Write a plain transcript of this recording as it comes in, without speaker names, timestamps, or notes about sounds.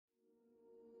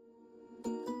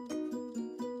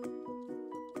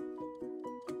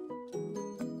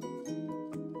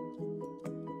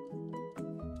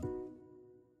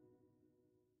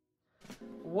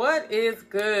What is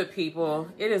good, people?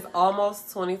 It is almost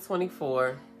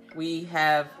 2024. We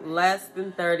have less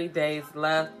than 30 days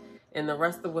left in the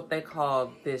rest of what they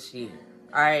call this year.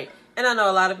 All right. And I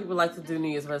know a lot of people like to do New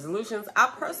Year's resolutions.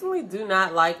 I personally do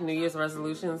not like New Year's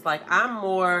resolutions. Like, I'm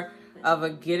more of a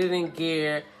get it in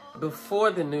gear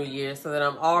before the new year so that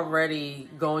I'm already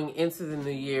going into the new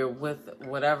year with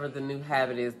whatever the new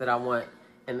habit is that I want.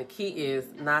 And the key is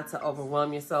not to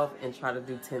overwhelm yourself and try to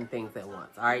do 10 things at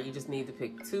once. All right, you just need to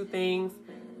pick 2 things,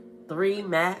 3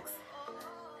 max,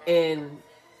 and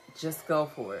just go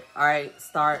for it. All right,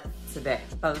 start today.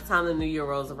 By the time the new year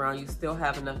rolls around, you still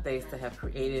have enough days to have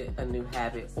created a new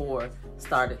habit or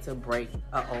started to break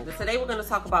a old. But today we're going to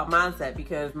talk about mindset,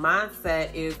 because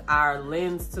mindset is our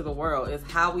lens to the world. It's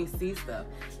how we see stuff.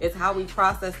 It's how we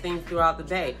process things throughout the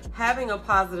day. Having a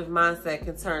positive mindset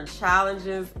can turn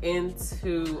challenges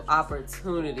into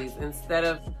opportunities instead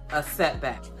of a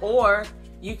setback. Or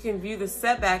you can view the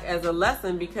setback as a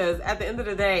lesson, because at the end of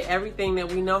the day, everything that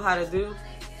we know how to do,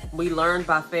 we learn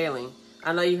by failing.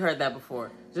 I know you heard that before.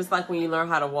 Just like when you learn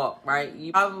how to walk, right?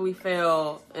 You probably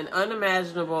fail an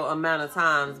unimaginable amount of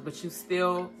times, but you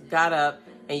still got up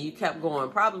and you kept going.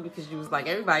 Probably because you was like,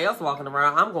 everybody else walking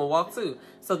around, I'm going to walk too.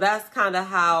 So that's kind of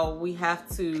how we have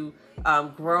to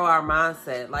grow our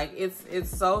mindset. Like,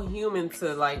 it's so human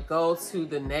to like go to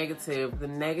the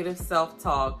negative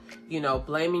self-talk, you know,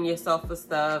 blaming yourself for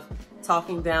stuff,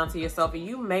 talking down to yourself. And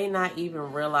you may not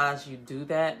even realize you do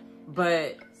that,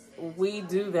 but we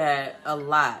do that a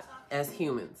lot as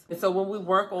humans. And so when we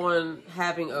work on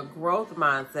having a growth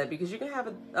mindset, because you can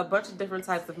have a bunch of different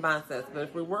types of mindsets, but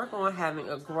if we work on having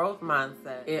a growth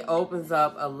mindset, it opens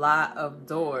up a lot of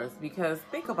doors. Because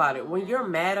think about it, when you're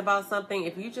mad about something,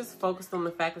 if you just focused on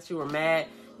the fact that you were mad,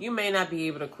 you may not be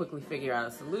able to quickly figure out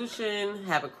a solution,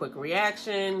 have a quick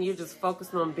reaction. You're just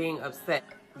focused on being upset.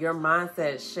 Your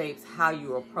mindset shapes how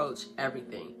you approach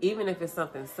everything. Even if it's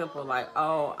something simple like,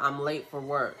 oh, I'm late for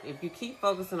work. If you keep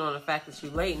focusing on the fact that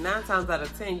you're late, 9 times out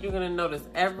of 10, you're going to notice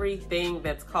everything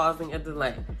that's causing a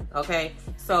delay. Okay?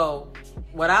 So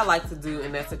what I like to do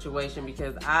in that situation,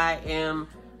 because I am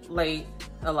late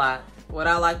a lot, what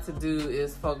I like to do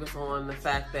is focus on the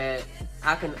fact that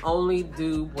I can only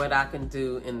do what I can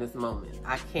do in this moment.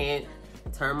 I can't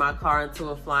turn my car into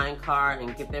a flying car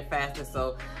and get there faster.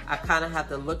 So I kind of have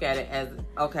to look at it as,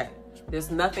 okay, there's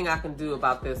nothing I can do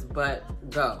about this but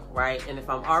go, right? And if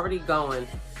I'm already going,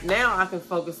 now I can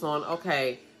focus on,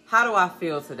 okay, how do I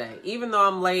feel today? Even though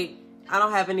I'm late, I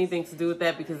don't have anything to do with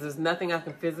that, because there's nothing I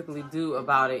can physically do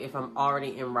about it if I'm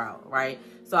already en route, right?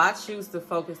 So I choose to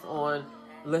focus on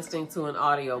listening to an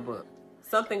audiobook,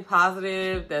 something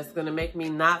positive that's going to make me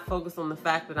not focus on the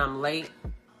fact that I'm late.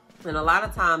 And a lot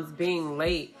of times being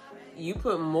late, you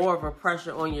put more of a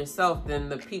pressure on yourself than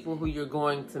the people who you're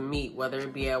going to meet, whether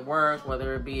it be at work,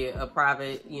 whether it be a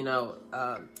private,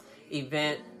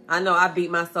 event. I know I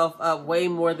beat myself up way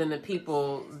more than the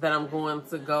people that I'm going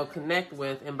to go connect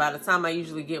with. And by the time I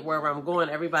usually get wherever I'm going,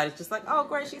 everybody's just like, oh,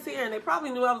 great, she's here. And they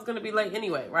probably knew I was going to be late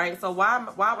anyway, right? So why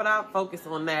would I focus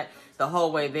on that the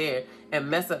whole way there and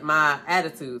mess up my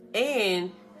attitude?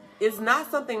 And it's not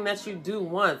something that you do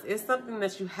once. It's something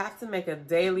that you have to make a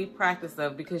daily practice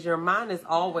of, because your mind is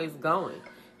always going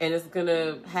and it's going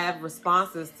to have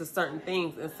responses to certain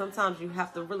things. And sometimes you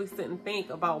have to really sit and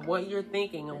think about what you're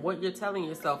thinking and what you're telling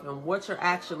yourself and what you're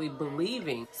actually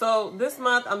believing. So this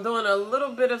month I'm doing a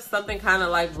little bit of something kind of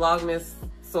like Vlogmas,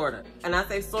 sort of. And I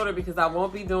say sort of because I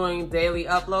won't be doing daily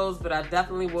uploads, but I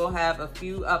definitely will have a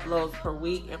few uploads per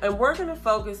week. And we're going to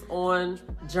focus on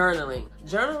journaling.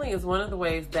 Journaling is one of the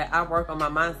ways that I work on my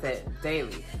mindset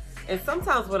daily. And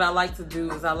sometimes what I like to do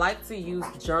is I like to use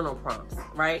journal prompts,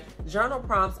 right? Journal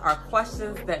prompts are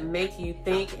questions that make you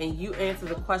think, and you answer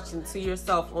the question to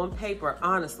yourself on paper,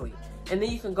 honestly. And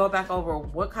then you can go back over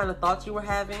what kind of thoughts you were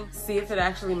having, see if it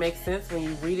actually makes sense when you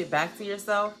read it back to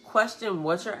yourself, question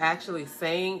what you're actually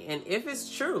saying, and if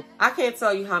it's true. I can't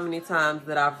tell you how many times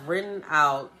that I've written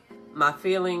out my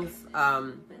feelings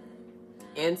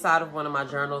inside of one of my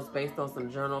journals based on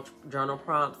some journal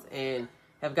prompts, and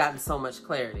have gotten so much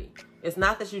clarity. It's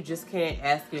not that you just can't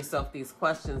ask yourself these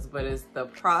questions, but it's the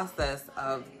process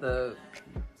of the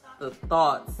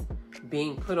thoughts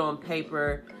being put on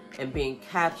paper and being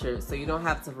captured, so you don't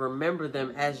have to remember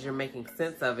them as you're making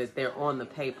sense of it. They're on the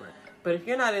paper. But if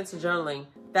you're not into journaling,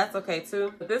 that's okay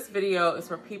too. But this video is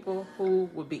for people who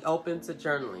would be open to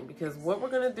journaling, because what we're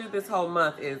going to do this whole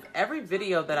month is every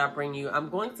video that I bring you, I'm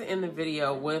going to end the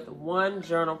video with one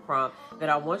journal prompt that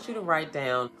I want you to write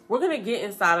down. We're going to get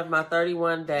inside of my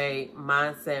 31-day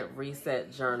mindset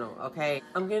reset journal, okay?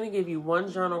 I'm going to give you one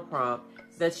journal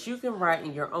prompt that you can write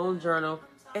in your own journal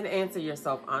and answer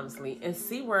yourself honestly and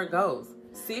see where it goes.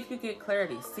 See if you get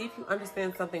clarity. See if you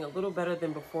understand something a little better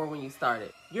than before when you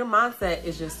started. Your mindset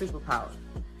is your superpower.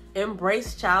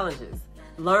 Embrace challenges.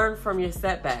 Learn from your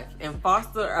setbacks and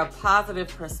foster a positive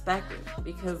perspective,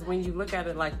 because when you look at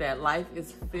it like that, life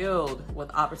is filled with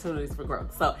opportunities for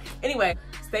growth. So anyway,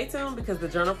 stay tuned because the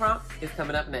journal prompt is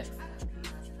coming up next.